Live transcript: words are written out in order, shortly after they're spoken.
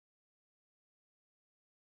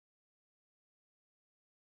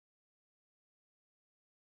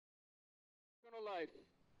eternal life.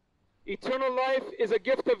 Eternal life is a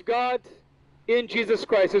gift of God in Jesus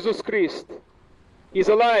Christ, Jesus Christ. He's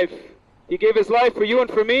alive. He gave his life for you and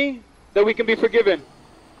for me, that we can be forgiven.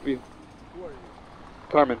 Who are you?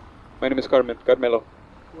 Carmen. My name is Carmelo.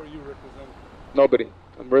 Who are you representing? Nobody.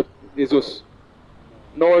 I'm Jesus.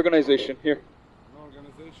 No organization. Here. No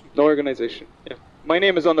organization? No organization. Yeah. My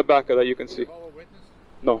name is on the back of that, you can see. Follow witness?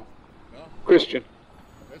 No. No? Christian.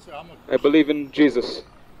 Yes, sir, I'm a Christian. I believe in Jesus.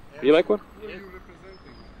 Yes. You like one? Who are you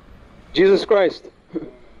representing? Jesus Christ.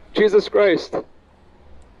 Jesus Christ.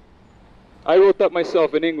 I wrote that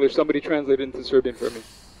myself in English. Somebody translated it into Serbian for me.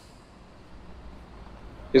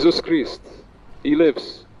 Jesus Christ. He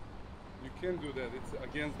lives. You can't do that. It's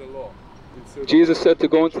against the law. Jesus said to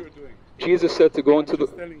go into. Jesus said to go into the. I'm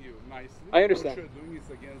just telling you nicely. I understand. What you're doing is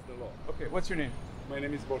against the law. Okay, what's your name? My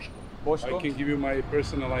name is Boško. Boško? I can give you my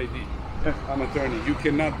personal ID. I'm attorney. You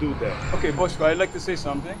cannot do that. Okay, Boško, I'd like to say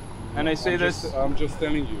something. And I say I'm just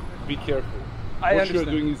telling you, be careful. I what understand.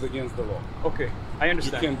 you're doing is against the law. Okay, I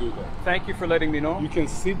understand. You can't do that. Thank you for letting me know. You can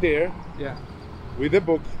sit there Yeah. with a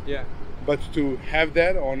book, Yeah. but to have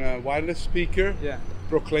that on a wireless speaker, Yeah.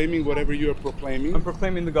 proclaiming whatever you're proclaiming, I'm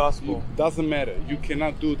proclaiming the gospel. doesn't matter. You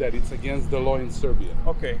cannot do that. It's against the law in Serbia.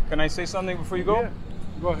 Okay, can I say something before you go? Yeah.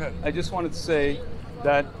 Go ahead. I just wanted to say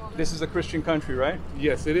that this is a Christian country, right?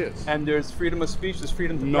 Yes, it is. And there's freedom of speech, there's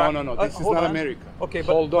freedom to No. This is hold not on. America. Okay,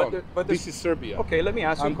 but hold on. But this is Serbia. Okay, let me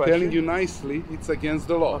ask you I'm a question. telling you nicely, it's against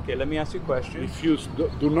the law. Okay, let me ask you a question. If you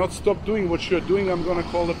do not stop doing what you're doing, I'm gonna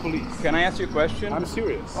call the police. Can I ask you a question? I'm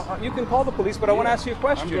serious. You can call the police, but I want to ask you a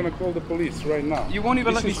question. I'm gonna call the police right now. You won't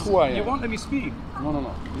even let me. This is who I am. You won't let me speak.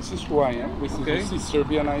 No. This is who I am. This is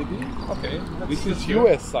Serbian ID. Okay. This is good.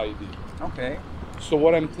 US ID. Okay. So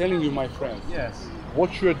what I'm telling you, my friend, Yes.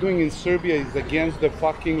 what you're doing in Serbia is against the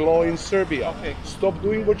fucking law in Serbia. Okay. Stop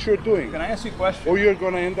doing what you're doing, Can I ask you a question? or you're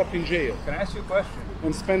gonna end up in jail Can I ask you a question?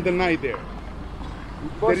 and spend the night there.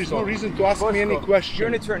 There is no reason to ask me any question. You're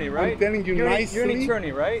an attorney, right? I'm telling you nicely. You're an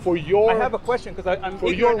attorney, right? For your, I have a question because I'm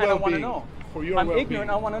for your ignorant and I want to well-being. know. For your I'm well-being. ignorant.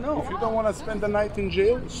 I want to know. If you don't want to spend the night in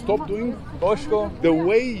jail, stop doing Boško. the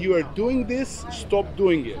way you are doing this. Stop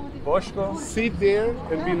doing it. Boško. Sit there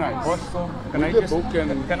and be nice. Boško. With the book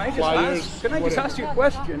and flyers, Can I just whatever. ask you a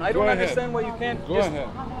question? I Go don't ahead. understand why you can't Go just. ahead.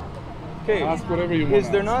 Okay. Ask whatever you want. Is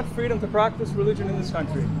there not freedom to practice religion in this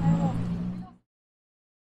country?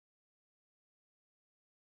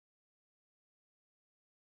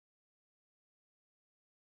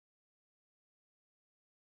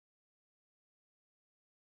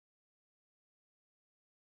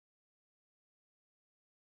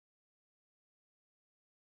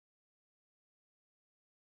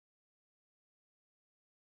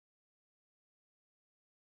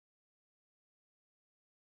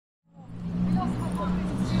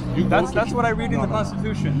 That's what I read in the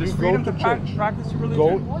Constitution. There's freedom to practice your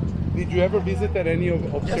religion. Did you ever visit at any of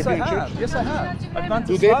Yes, Serbian I have. churches? Yes, I have. I've gone to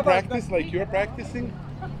Do they Slava, practice like you're practicing?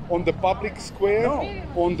 On the public square? No.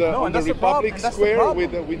 On the, No, on and the that's the Republic problem. Square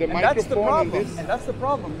with the And microphone that's the problem. and this? And that's the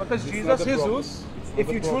problem because It's Jesus, not the problem. Jesus, It's not if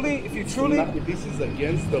the you problem. truly, This is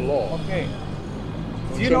against the law. okay.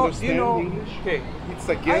 Don't Do you know English? Okay. It's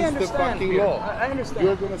I against the understand, fucking Peter. law. I understand.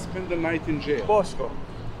 You're gonna spend the night in jail. Boško.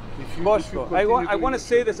 Boško, I want to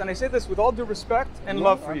say this, and I say this with all due respect and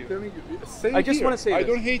love for I'm you. telling you. Same I just here. want to say I this.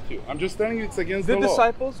 don't hate you. I'm just telling you it's against The the law.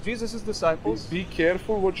 disciples, Jesus' disciples, Be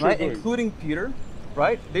careful what you're right, doing. including Peter,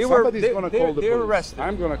 right? Somebody's gonna call the they were police. arrested.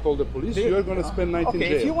 I'm gonna call the police. You're gonna spend night in jail.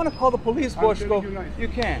 Okay, if you want to call the police, I'm telling Boško, you nicely. you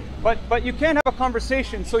can. But you can't have a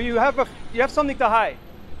conversation. So you have something to hide.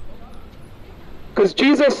 Because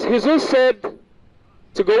Jesus said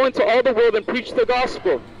to go into all the world and preach the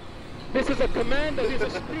gospel. This is a command of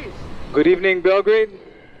Jesus Christ. Good evening, Belgrade.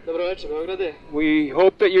 Dobro večer, Beograde. We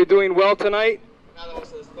hope that you're doing well tonight. Nadamo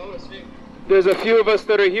se da ste dobro svi. There's a few of us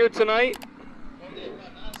that are here tonight, Ovdje je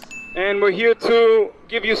par nas. and we're here to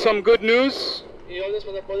give you some good news. I ovdje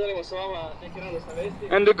smo da podijelimo sa vama neke radosne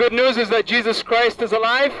vesti. And the good news is that Jesus Christ is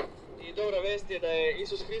alive. I dobra vest je da je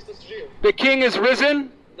Isus Hristos živ. The King is risen.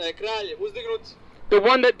 Da je kralj uzdignut. The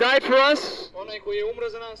one that died for us, Onaj koji je umro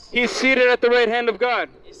za nas. he's seated at the right hand of God.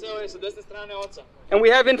 I seo je sa desne strane Oca. And we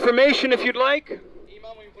have information if you'd like. I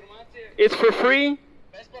imamo informacije. It's for free.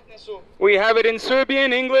 Besplatne su. We have it in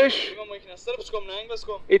Serbian, English, Imamo ih na srpskom, na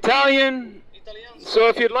engleskom, Italian. italijanskom. So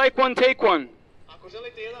if you'd like one, take one. Ako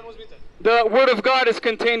želite jedan, uzmite. The Word of God is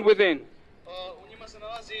contained within. U njima se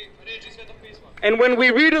nalazi riječi Svetog pisma. And when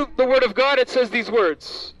we read the Word of God, it says these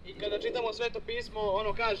words. I kada čitamo Sveto pismo,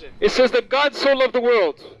 ono kaže. It says that God so loved the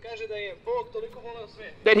world Kaže da je Bog toliko voleo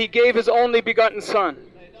svet. that He gave His only begotten Son,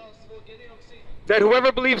 Da je dao svog jedinog sina. that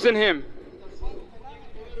whoever believes in Him Da svako ko njemu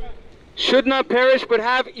povjeruje should not perish but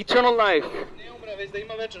have eternal life. ne već da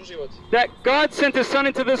ima večan život. That God sent His Son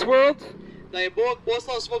into this world, Da je Bog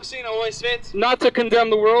poslao svog sina u ovaj svet, not to condemn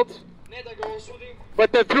the world, ne da ga osudi,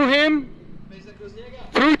 but that through Him, već da kroz njega,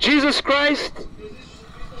 through Jesus Christ, kroz Isusa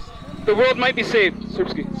Hristosa, the world might be saved.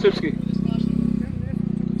 Srpski.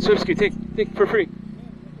 Srpski, take for free.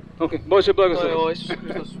 Okay, Bože To je blagoslov. ovo Isus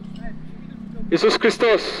Hristos. Isus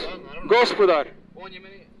Hristos, Gospodar. On je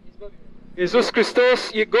meni izbavio. Isus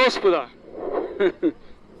Hristos je Gospodar.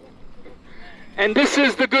 And this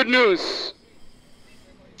is the good news.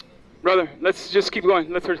 Brother, let's just keep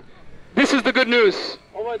going. This is the good news.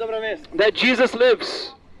 Ovo je dobra vest. That Jesus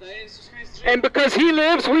lives. Da je Isus Hrist živ. And because He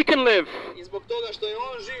lives, we can live. I zbog toga što je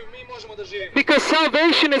on živ, mi možemo da živimo. Because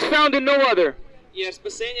salvation is found in no other. Jer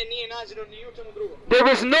spasenje nije nađeno ni u čemu drugom.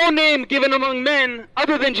 There is no name given among men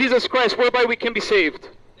other than Jesus Christ whereby we can be saved.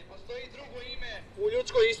 Ne postoji drugo ime u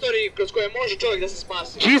ljudskoj istoriji kroz koje može čovjek da se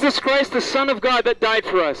spasi. Jesus Christ, the Son of God that died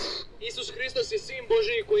for us. Isus Hristos je sin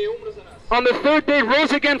Božiji koji je umro za nas. On the third day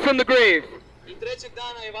rose again from the grave. I trećeg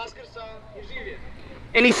dana je vaskrsao i živ je.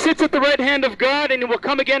 And He sits at the right hand of God and He will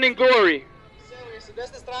come again in glory. Seo je sa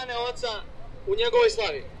desne strane Oca u njegovoj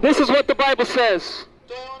slavi. This is what the Bible says.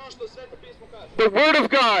 To je ono što Sveto pismo kaže. The Word of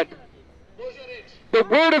God. Božja reč. The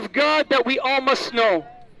Word of God that we all must know.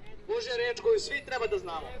 Božja reč koju svi treba da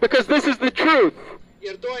znamo. Because this is the truth.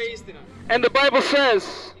 Jer to je istina. And the Bible says,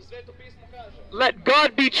 I Sveto pismo kaže let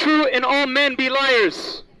God be true and all men be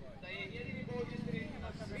liars. da je jedini Bog istinit,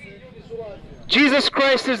 a svi ljudi su lažni. Jesus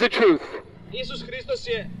Christ is the truth. Isus Hristos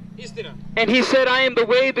je istina. And He said, I am the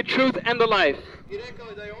way, the truth, and the life. I rekao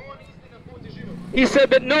je da je on istina, put i život. He said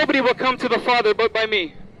that nobody will come to the Father but by me.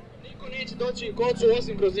 Niko neće doći k Ocu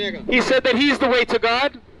osim kroz njega. He said that He's the way to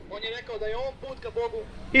God. On je rekao da je on put ka Bogu.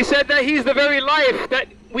 He said that He's the very life that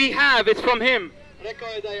we have. It's from Him. Rekao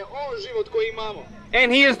je da je on život koji imamo.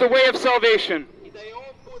 And He is the way of salvation. I da je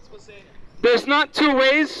on put spasenja. There's not two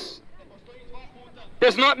ways. Ne postoji dva puta.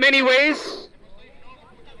 There's not many ways.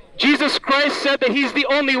 Jesus Christ said that He's the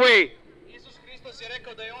only way. Isus Hristos je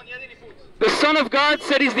rekao da je on jedini put. The Son of God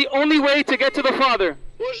said He's the only way to get to the Father.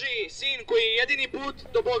 Božji sin koji je jedini put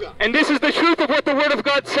do Boga. And this is the truth of what the Word of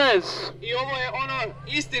God says. I ovo je ono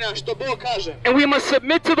istina što Bog kaže. And we must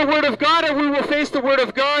submit to the Word of God or we will face the Word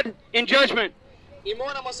of God in judgment. I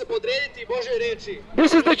moramo se podrediti Božjoj reči.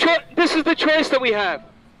 This is the choice that we have.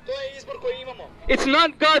 To je izbor koji imamo. It's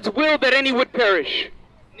not God's will that any would perish.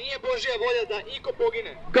 Nije Božja volja da iko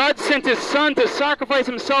pogine. God sent His Son to sacrifice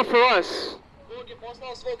Himself for us. Bog je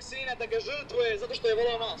poslao svog sina da ga žrtvuje zato što je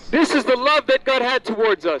volao nas. This is the love that God had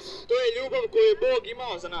towards us. To je ljubav koju je Bog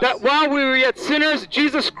imao za nas. That while we were yet sinners,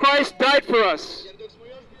 Jesus Christ died for us. Jer dok smo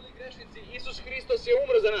još bili grešnici, Isus Hristos je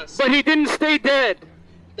umro za nas. But He didn't stay dead.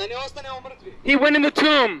 Da ne ostanemo mrtvi. He went in the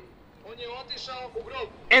tomb. On je otišao u grob.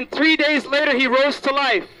 And 3 days later He rose to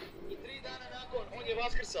life. I 3 dana nakon on je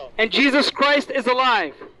vaskrsao. And Jesus Christ is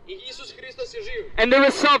alive. I Isus Hristos je živ. And there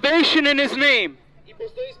is salvation in His name. I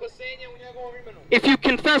postoji spasenje u njegovom imenu. If you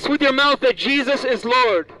confess with your mouth that Jesus is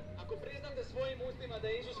Lord Ako priznate svojim ustima da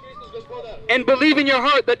je Isus Hristos gospodar. and believe in your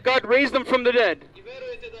heart that God raised Him from the dead, I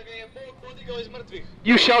verujete da ga je Bog podigao iz mrtvih.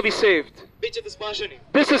 you shall be saved. Bićete spašeni.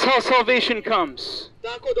 This is how salvation comes.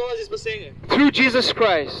 Tako dolazi spasenje. Through Jesus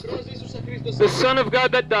Christ, Kroz Isusa Hristosa. the Son of God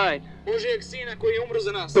that died, Božijeg sina koji je umro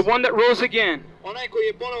za nas. the one that rose again, Onaj koji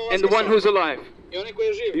je ponovo and the one who's vaskrsao. alive. I onaj koji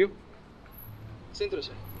je živ. You? Centru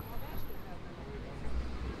se.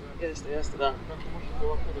 Jeste, da.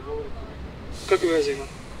 Kakve veze ima?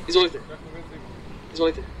 Izvolite.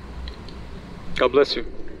 Izvolite. God bless you.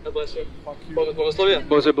 God bless you. Bog vas blagoslovio.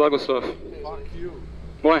 Bože blagoslov. Fuck you.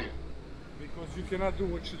 Why? Because you cannot do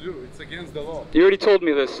what you do. It's against the law. You already told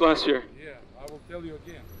me this last year. Yeah, I will tell you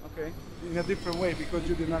again. Okay. In a different way because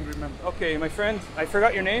you did not remember. Okay, my friend, I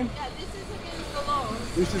forgot your name. Yeah, this is against the law.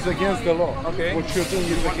 This is against the law. Okay. What you're doing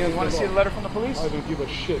is against You want to the see law. the letter from the police? I don't give a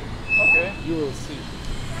shit. Okay. You will see.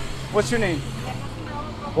 What's your name?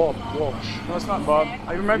 Bob Walsh. No, it's not Bob.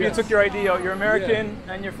 I remember Yes. you took your ID out. You're American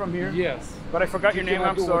and you're from here. Yes. But I forgot your You name. cannot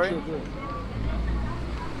I'm do what sorry. you're doing.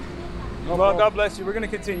 No Well, problem. God bless you. We're going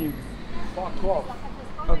to continue. Fuck off.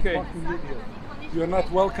 Okay. Fucking idiot. You're not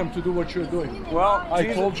welcome to do what you're doing. Well, I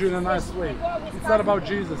Jesus- told you in a nice way. It's not about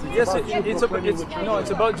Jesus. It's Yes, about you it's proclaiming what you're it's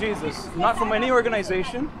doing. about Jesus. Not from any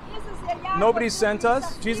organization. Nobody sent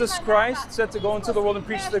us. Jesus Christ said to go into the world and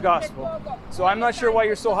preach the gospel. So I'm not sure why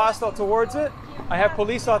you're so hostile towards it. I have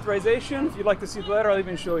police authorization. If you'd like to see the letter, I'll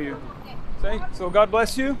even show you. Okay? So God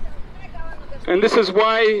bless you. And this is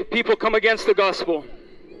why people come against the gospel.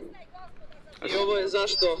 I ovo je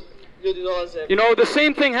zašto ljudi dolaze. You know, the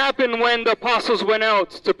same thing happened when the apostles went out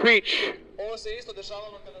to preach. Ovo se isto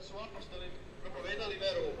dešavalo kada su apostoli propovedali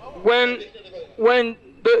veru. When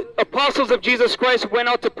the apostles of Jesus Christ went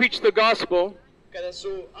out to preach the gospel, kada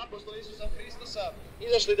su apostoli Isusa Hristosa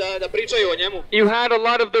izašli da pričaju o njemu, you had a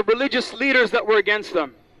lot of the religious leaders that were against them.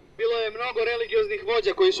 bilo je mnogo religioznih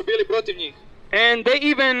vođa koji su bili protiv njih. And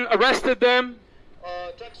they even arrested them,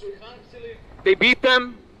 Čak su ih hapsili, they beat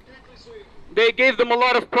them, tukli su ih, they gave them a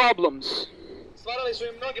lot of problems. stvarali su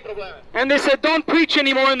im mnoge probleme. And they said, don't preach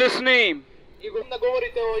anymore in this name. I da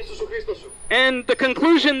govorite o Isusu Hristosu. And the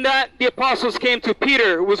conclusion that the apostles came to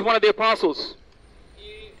Peter, who was one of the apostles.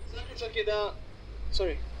 I zaključak je da,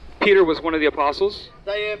 sorry, Peter was one of the apostles.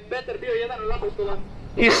 da je Petar bio jedan od apostola,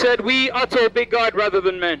 He said, we ought to obey God rather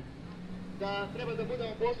than men. da treba da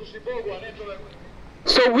budemo poslušni Bogu, a ne čoveku.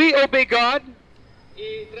 So we obey God,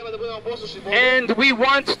 I treba da budemo poslušni Bogu. and we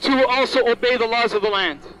want to also obey the laws of the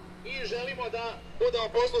land. I želimo da budemo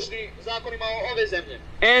poslušni zakonima ove zemlje.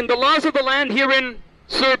 And the laws of the land here in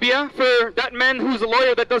Serbia, for that man who's a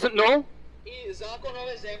lawyer that doesn't know, I zakon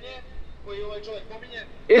ove zemlje, koji ovaj čovjek pominje,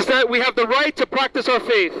 is that we have the right to practice our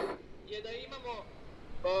faith. je da imamo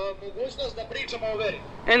mogućnost da pričamo o veri.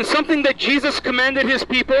 And something that Jesus commanded his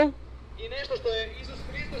people I nešto što je Isus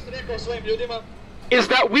Hristos rekao svojim ljudima, is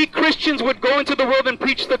that we Christians would go into the world and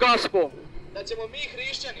preach the gospel, da ćemo mi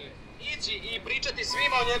hrišćani ići i pričati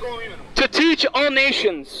svima o njegovom imenu. to teach all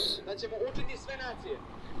nations. Da ćemo učiti sve nacije.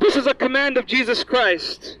 This is a command of Jesus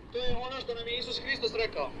Christ. To je ono što nam je Isus Hristos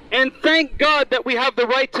rekao. And thank God that we have the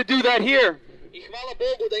right to do that here. I hvala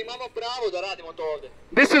Bogu da imamo pravo da radimo to ovdje.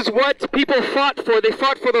 This is what people fought for. They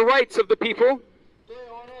fought for the rights of the people. To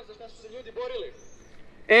je ono za što su se ljudi borili.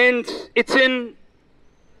 And it's in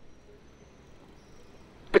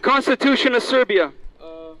the Constitution of Serbia.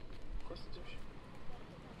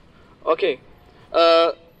 Ok.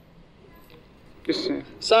 Just say.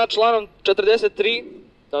 Sa članom 43,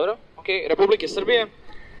 dobro, ok, Republike Srbije.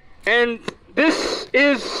 And this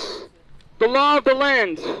is the law of the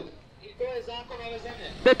land, I to je zakon ove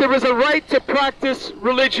zemlje. that there is a right to practice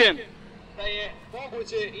religion. Da je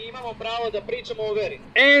moguće i imamo pravo da pričamo o veri.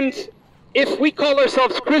 And if we call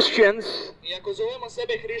ourselves Christians, I ako zovemo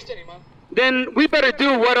sebe hrišćanima, then we better do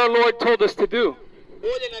what our Lord told us to do.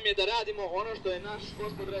 bolje nam je da radimo ono što je naš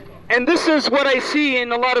Gospod rekao. And this is what I see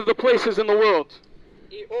in a lot of the places in the world.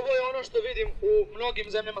 I ovo je ono što vidim u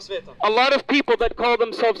mnogim zemljama sveta. A lot of people that call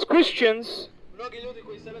themselves Christians, Mnogi ljudi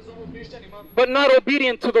koji sebe zovu hrišćanima, but not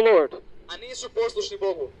obedient to the Lord. a nisu poslušni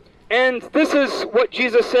Bogu. And this is what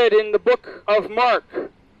Jesus said in the book of Mark,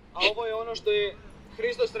 A ovo je ono što je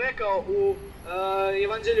Hristos rekao u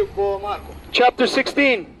Evanđelju po Marku. chapter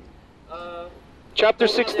 16. Chapter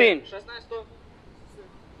 16. 16.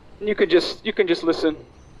 You can just listen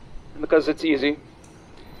because it's easy.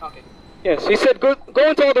 Okay. Yes, he said, go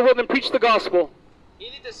into all the world and preach the gospel.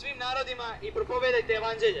 Idite svim narodima i propovedajte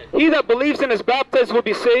evanđelje. He that believes and is baptized will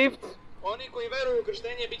be saved, Oni koji veruju u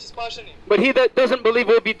krštenje biće spašeni, but he that doesn't believe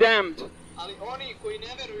will be damned. ali oni koji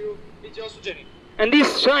ne veruju biće osuđeni. And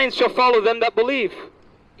these signs shall follow them that believe.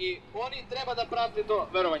 I oni treba da prate to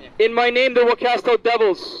verovanje. In my name they will cast out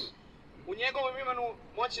devils. U njegovom imenu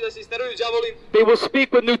moći da se isteruju đavoli, They will speak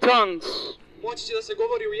with new tongues. moći će da se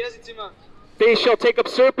govori u jezicima, They shall take up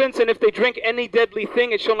serpents, and if they drink any deadly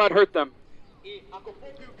thing, it shall not hurt them. i ako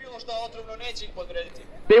popiju bilo šta otrovno neće ih podvrediti.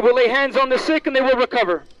 They will lay hands on the sick, and they will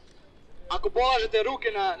recover. Ako polažete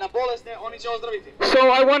ruke na bolesne, oni će ozdraviti. So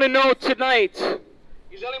I want to know tonight,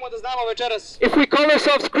 I želimo da znamo večeras, if we call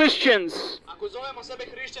ourselves Christians, ako zovemo sebe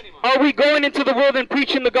hrišćanima, are we going into the world and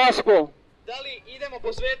preaching the gospel? da li idemo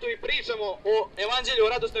po svetu i pričamo o evanđelju, o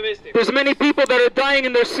radosnoj vesti? There's many people that are dying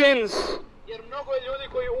in their sins. Jer mnogo je ljudi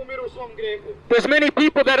koji umiru u svom grehu. There's many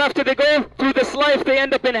people that after they go through this life, they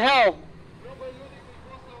end up in hell Mnogo je ljudi koji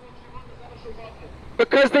posle ovog života završe u vatru.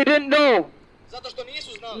 because they didn't know. Zato što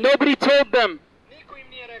nisu znali. Nobody told them. Niko im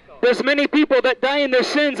nije rekao. There's many people that die in their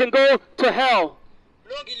sins and go to hell.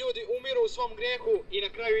 Mnogi ljudi umiru u svom grehu i na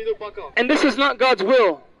kraju idu u pakao. And this is not God's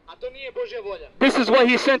will. A to nije Božja volja. This is why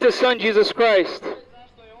he sent his son, Jesus Christ.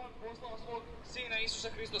 Zašto je on poslao svog sina Isusa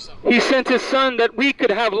Hristosa? He sent his son that we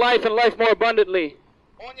could have life and life more abundantly.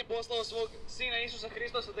 On je poslao svog sina Isusa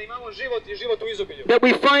Hristosa da imamo život i život u izobilju. That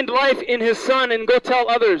we find life in his son and go tell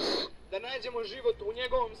others. Da nađemo život u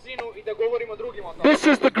njegovom sinu i da govorimo drugima o tome. This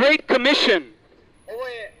is the Great Commission. Ovo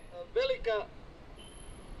je velika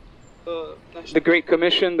The Great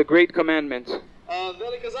Commission, the Great Commandment.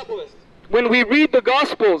 velika zapovest. When we read the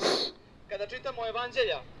Gospels, Kada čitamo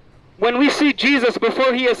evanđelja, when we see Jesus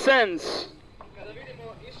before he ascends, kada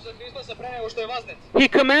vidimo Isusa Hristosa pre nego što je vaznet, he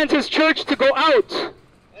commands his church to go out,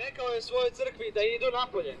 rekao je svojoj crkvi da idu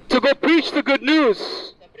napolje, to go preach the good news.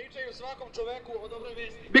 da pričaju svakom čoveku o dobroj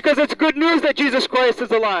vesti. Because it's good news that Jesus Christ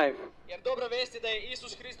is alive. Jer dobra vest je da je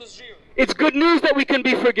Isus Hristos živ. It's good news that we can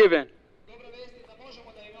be forgiven. Dobra vest je da možemo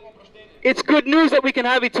da imamo proštenje. It's good news that we can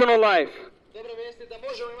have eternal life. Dobra vest je da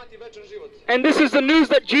možemo imati večan život. And this is the news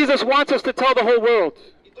that Jesus wants us to tell the whole world.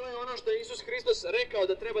 I to je ono što je Isus Hristos rekao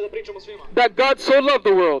da treba da pričamo svima. That God so loved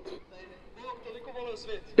the world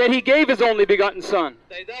that he gave his only begotten Son,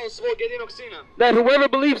 Da je dao svog jedinog sina. that whoever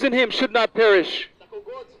believes in him should not perish, Da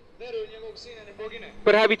kogod veruje u njegovog sina ne pogine,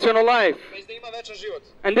 but have eternal life. već da ima večan život.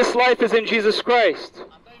 And this life is in Jesus Christ.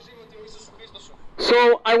 A taj život je u Isusu Hristosu. So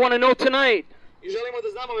I want to know tonight, I želimo da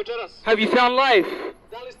znamo večeras. have you found life?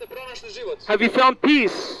 Da li ste pronašli život? Have you found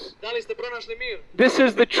peace? Da li ste pronašli mir? This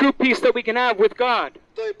is the true peace that we can have with God.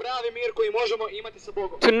 To je pravi mir koji možemo imati sa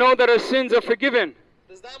Bogom. To know that our sins are forgiven.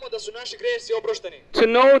 Da znamo da su naši gresi oprošteni. To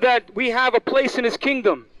know that we have a place in his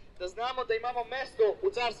kingdom. Da znamo da imamo mesto u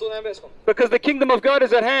Carstvu nebeskom. Because the kingdom of God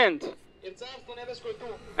is at hand. Jer Carstvo nebesko je tu.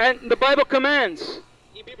 And the Bible commands.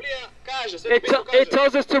 I Biblija kaže, Sveto pismo It kaže,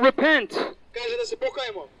 tells us to repent, kaže da se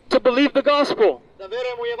pokajemo, to believe the gospel, da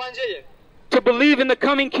verujemo u evanđelje, to believe in the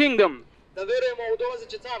coming kingdom. da verujemo u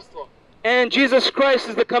dolazeće carstvo And Jesus Christ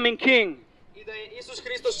is the coming king. i da je Isus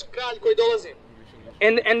Hristos kralj koji dolazi.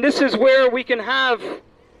 And this is where we can have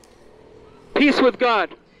peace with God,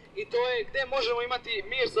 I to je gdje možemo imati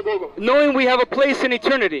mir sa Bogom. knowing we have a place in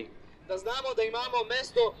eternity. Da znamo da imamo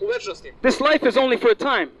mesto u večnosti. This life is only for a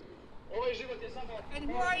time. Ovaj život je samo... And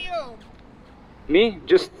who are you? Me,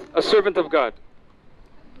 just a servant of God.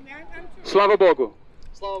 Slava Bogu.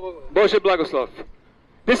 Slava Bogu. Bože blagoslov.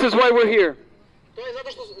 This is why we're here. To je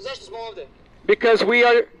zašto smo ovdje? Because we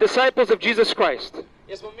are disciples of Jesus Christ.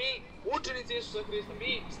 Jer smo mi učenici Isusa Hrista.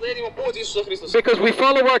 Mi slijedimo put Isusa Hristosa. Because we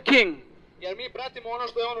follow our King. Jer mi pratimo ono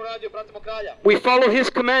što je on uradio, pratimo kralja. We follow his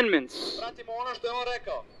commandments. Pratimo ono što je on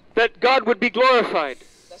rekao. That God would be glorified.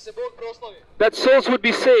 Da se Bog proslavi. That souls would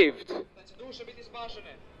be saved. Da će duše biti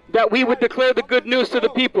spašene. That we would declare the good news to the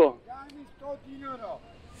people.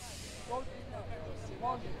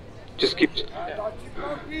 Just keep...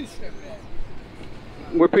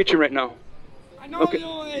 We're preaching right now. Okay.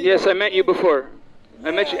 Yes, I met you before.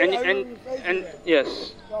 I met you and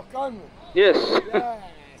yes. Yes.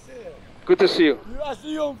 Good to see you. I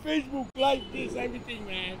see you on Facebook like this, everything,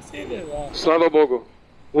 man. See this? Slava Bogu.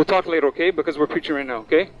 We'll talk later, okay? Because we're preaching right now,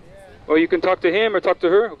 okay? Or you can talk to him or talk to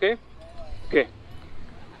her, okay? Okay.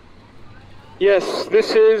 Yes,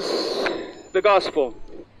 this is the gospel.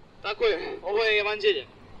 Tako je, ovo je evanđelje.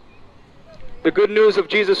 The good news of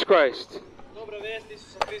Jesus Christ. Dobra vest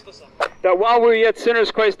Isusa Hristosa. That while we were yet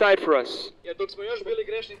sinners, Christ died for us. Jer dok smo još bili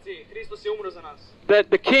grešnici, Hristos je umro za nas. That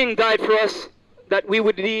the King died for us, that we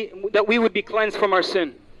would be cleansed from our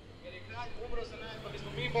sin. Jer je kralj umro za nas, pa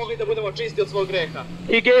bismo mi mogli da budemo čisti od svog greha.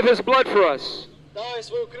 He gave his blood for us, Dao je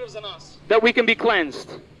svoju krv za nas. that we can be cleansed,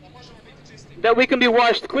 Da možemo biti čisti. that we can be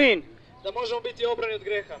washed clean. Da možemo biti obrani od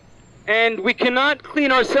greha. And we cannot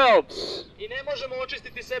clean ourselves. I ne možemo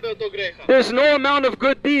očistiti sebe od tog greha. There's no amount of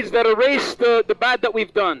good deeds that erase the bad that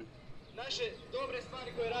we've done. Naše dobre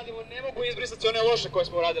stvari koje radimo ne mogu izbrisati one loše koje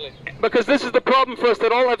smo uradili. Because this is the problem for us,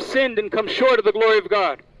 that all have sinned and come short of the glory of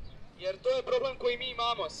God. Jer to je problem koji mi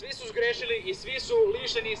imamo. Svi su zgrešili i svi su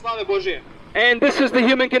lišeni slave Božije. And this is the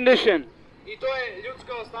human condition. I to je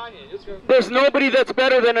ljudsko stanje. There's nobody that's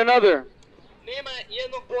better than another. Nema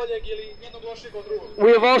jednog boljeg ili jednog lošeg od drugog.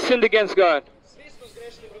 We have all sinned against God. Svi smo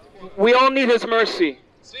zgrešili protiv Boga. We all need his mercy.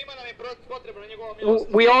 Svima nam je potrebna njegova milost.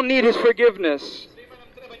 We all need his forgiveness. Svima nam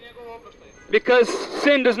treba njegov oproštaj. Because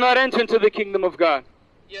sin does not enter into the kingdom of God.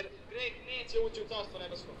 Jer greh neće ući u carstvo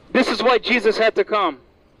nebesko. This is why Jesus had to come.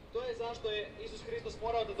 To je zašto je Isus Hristos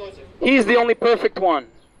morao da dođe. He's the only perfect one.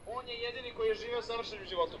 On je jedini koji je živeo savršenim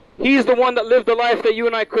životom. He's the one that lived the life that you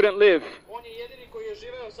and I couldn't live. On je jedini koji je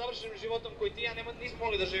živeo savršenim životom koji ti ja nismo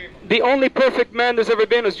mogli da živimo. The only perfect man there's ever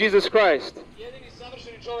been was Jesus Christ, Jedini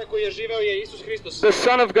savršeni čovjek koji je živeo je Isus Hristos. the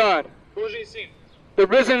Son of God, Božji sin. the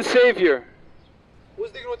risen Savior,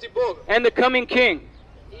 Uzdignuti Bog. and the coming King.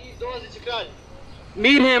 I dolazeći kralj.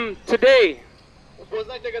 Meet him today.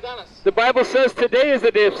 Upoznajte ga danas. The Bible says today is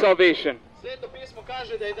the day of salvation. Sveto pismo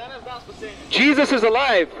kaže da je danas dan spasenja. Jesus is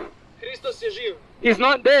alive. Hristos je živ. He's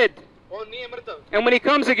not dead. On nije mrtav. And when he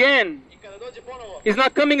comes again, I kada dođe ponovo, he's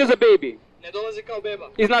not coming as a baby. ne dolazi kao beba.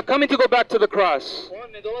 He's not coming to go back to the cross.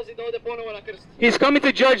 On ne dolazi da ode ponovo na krst. He's coming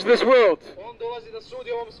to judge this world. On dolazi da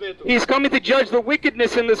sudi ovom svetu. He's coming to judge the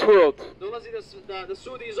wickedness in this world. Dolazi da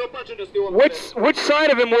sudi izopačenosti u ovom svetu. Which side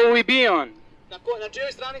of him will we be on? Na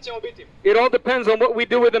čijoj strani ćemo biti? It all depends on what we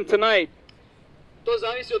do with him tonight. To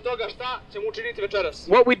zavisi od toga šta ćemo učiniti večeras.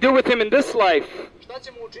 What we do with him in this life. Šta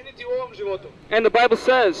ćemo učiniti u ovom životu? And the Bible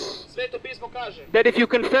says Sveto pismo kaže that if you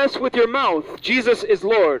confess with your mouth Jesus is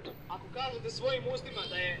Lord, ako kažete svojim ustima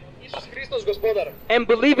da je Isus Hristos gospodar and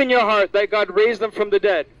believe in your heart that God raised them from the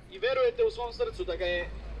dead, i verujete u svom srcu da ga je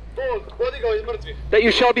Bog podigao iz mrtvih, that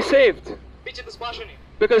you shall be saved. bit ćete spašeni.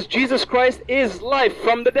 Because Jesus Christ is life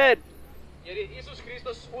from the dead. Jer je Isus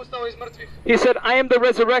Hristos ustao iz mrtvih. He said, I am the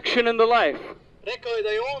resurrection and the life. Rekao je da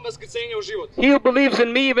je on vaskrsenje u život. He who believes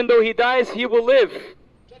in me, even though he dies, he will live.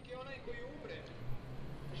 Čak i onaj koji umre,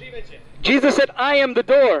 živeće. Jesus said, I am the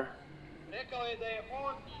door. Rekao je da je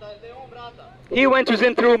on vrata. He who enters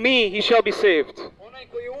in through me, he shall be saved. Onaj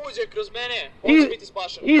koji uđe kroz mene, on će biti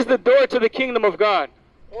spašen. He's the door to the kingdom of God.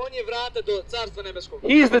 On je vrata do carstva nebeskog.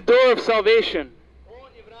 He's the door of salvation.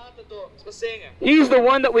 On je vrata do spasenja. He's the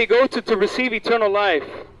one that we go to receive eternal life.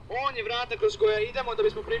 On je vrata kroz koja idemo da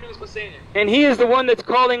bismo primili spasenje. And he is the one that's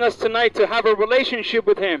calling us tonight to have a relationship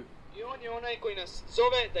with him. I on je onaj koji nas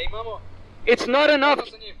zove da imamo. It's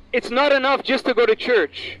not enough just to go to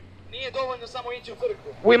church. Nije dovoljno samo ići u crkvu.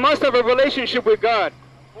 We must have a relationship with God.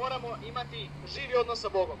 Moramo imati živi odnos sa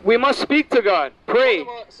Bogom. We must speak to God, pray.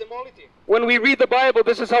 Moramo se moliti. When we read the Bible,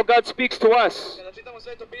 this is how God speaks to us. Kada čitamo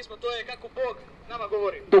Sveto pismo, to je kako Bog nama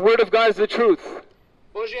govori. The word of God is the truth.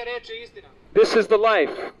 Božja reč je istina. This is the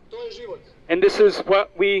life. To je život. And this is what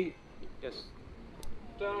we... Yes.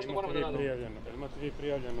 To je ono što moramo da radimo. Imate vi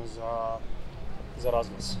prijavljeno za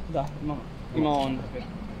razglas? Da, ima on.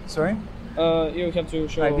 Sorry? You have to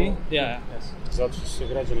show... ID? Yeah. Yes. Zato što su se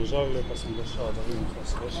građani žalili pa sam došao da vidim što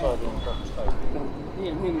se dešava, da vidim kako šta je.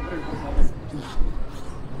 Nije prvi put.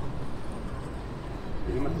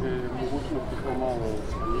 Imate mogućnosti to malo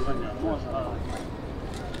smanjivanja? Može, naravno.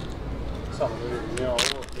 Samo da vidim, ja ovo,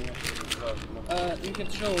 You have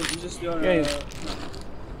to show just your...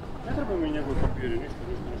 Ne treba mi njegovi papiri, ništa.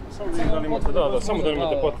 Samo da imate, samo da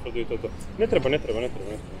imate potvrdu i to. Ne treba.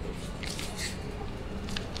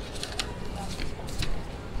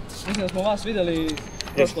 Mislim da smo vas vidjeli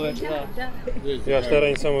prošlo večer, da. Ja šta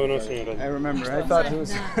radim samo noćenje radim. I remember, I thought it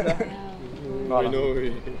was...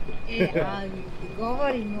 Ali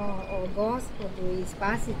govorimo o Gospodu i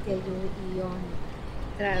Spasitelju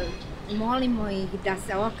i molimo ih da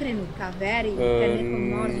se okrenu ka veri i ka nekom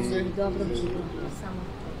normalnom i dobrom životu. Samo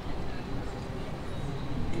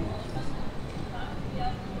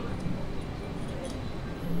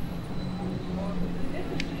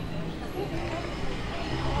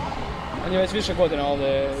On je već više godina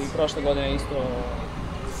ovdje i prošle godine isto.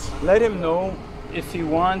 Let him know if he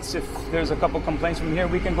wants, if there's a couple complaints from here,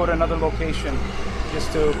 we can go to another location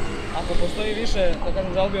just to... Ako postoji više, da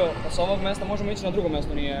kažem, žalbio sa ovog mjesta, možemo ići na drugo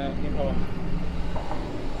mjesto, nije problem.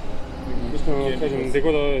 Isto kažem, gdje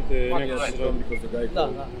god odete neko se žalbi. Da.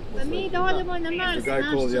 Pa mi da odemo na Mars, znaš,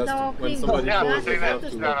 da okrenu. Zato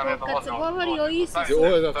što kad se govori o Isusu,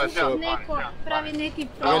 neko pravi neki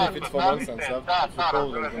problem.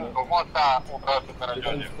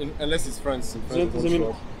 Unless it's France. Za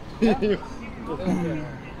minut. No.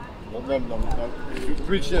 If you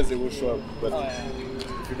preach, yes, they will show up. But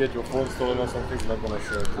if you get your phone stolen or something, it's not gonna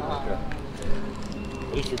show up.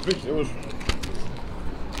 But if you preach, they will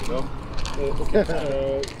show up. No?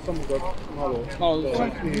 Samo da malo...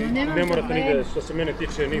 Ne morate nigde, što se mene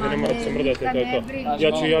tiče, nigde ne morate se mrdati, to je to.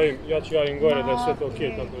 Ja ću javim gore da je sve to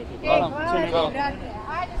okej, tako da je to.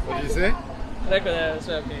 What did you say? Rekao da je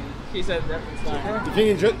sve okej. He said everything's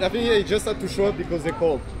fine. I think he just had to show up because they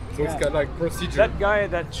called. So it's kind of like procedure. That guy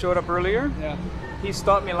that showed up earlier, he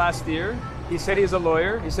stopped me last year. He said he's a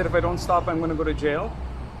lawyer. He said if I don't stop, I'm going to go to jail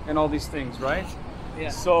and all these things, right? Yeah.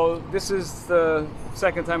 So this is the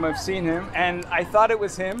second time I've seen him, and I thought it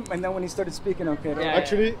was him, and then when he started speaking, okay,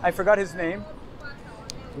 Actually, I forgot his name.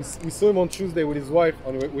 We saw him on Tuesday with his wife,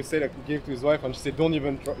 and we said like, we gave to his wife, and she said, "Don't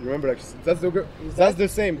even try." Remember, like, she said, "That's the girl. That's the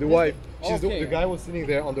same. The wife. She's the guy was sitting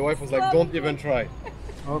there, and the wife was like, "Don't even try."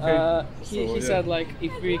 Okay. He said like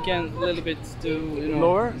if we can a little bit to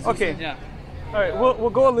lower. Okay. Yeah. All right. We'll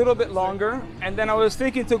go a little bit longer, and then I was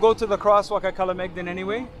thinking to go to the crosswalk at Kalamegdan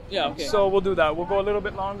anyway. Yeah. Okay. So we'll do that. We'll go a little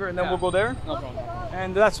bit longer, and then we'll go there. No problem.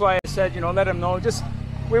 And that's why I said, let them know. Just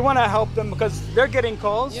we want to help them because they're getting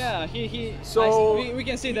calls. Yeah. So we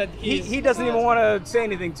can see that he doesn't even want to say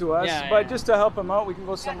anything to us. Yeah, but just to help him out, we can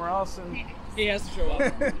go somewhere else and he has to show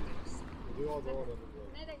up.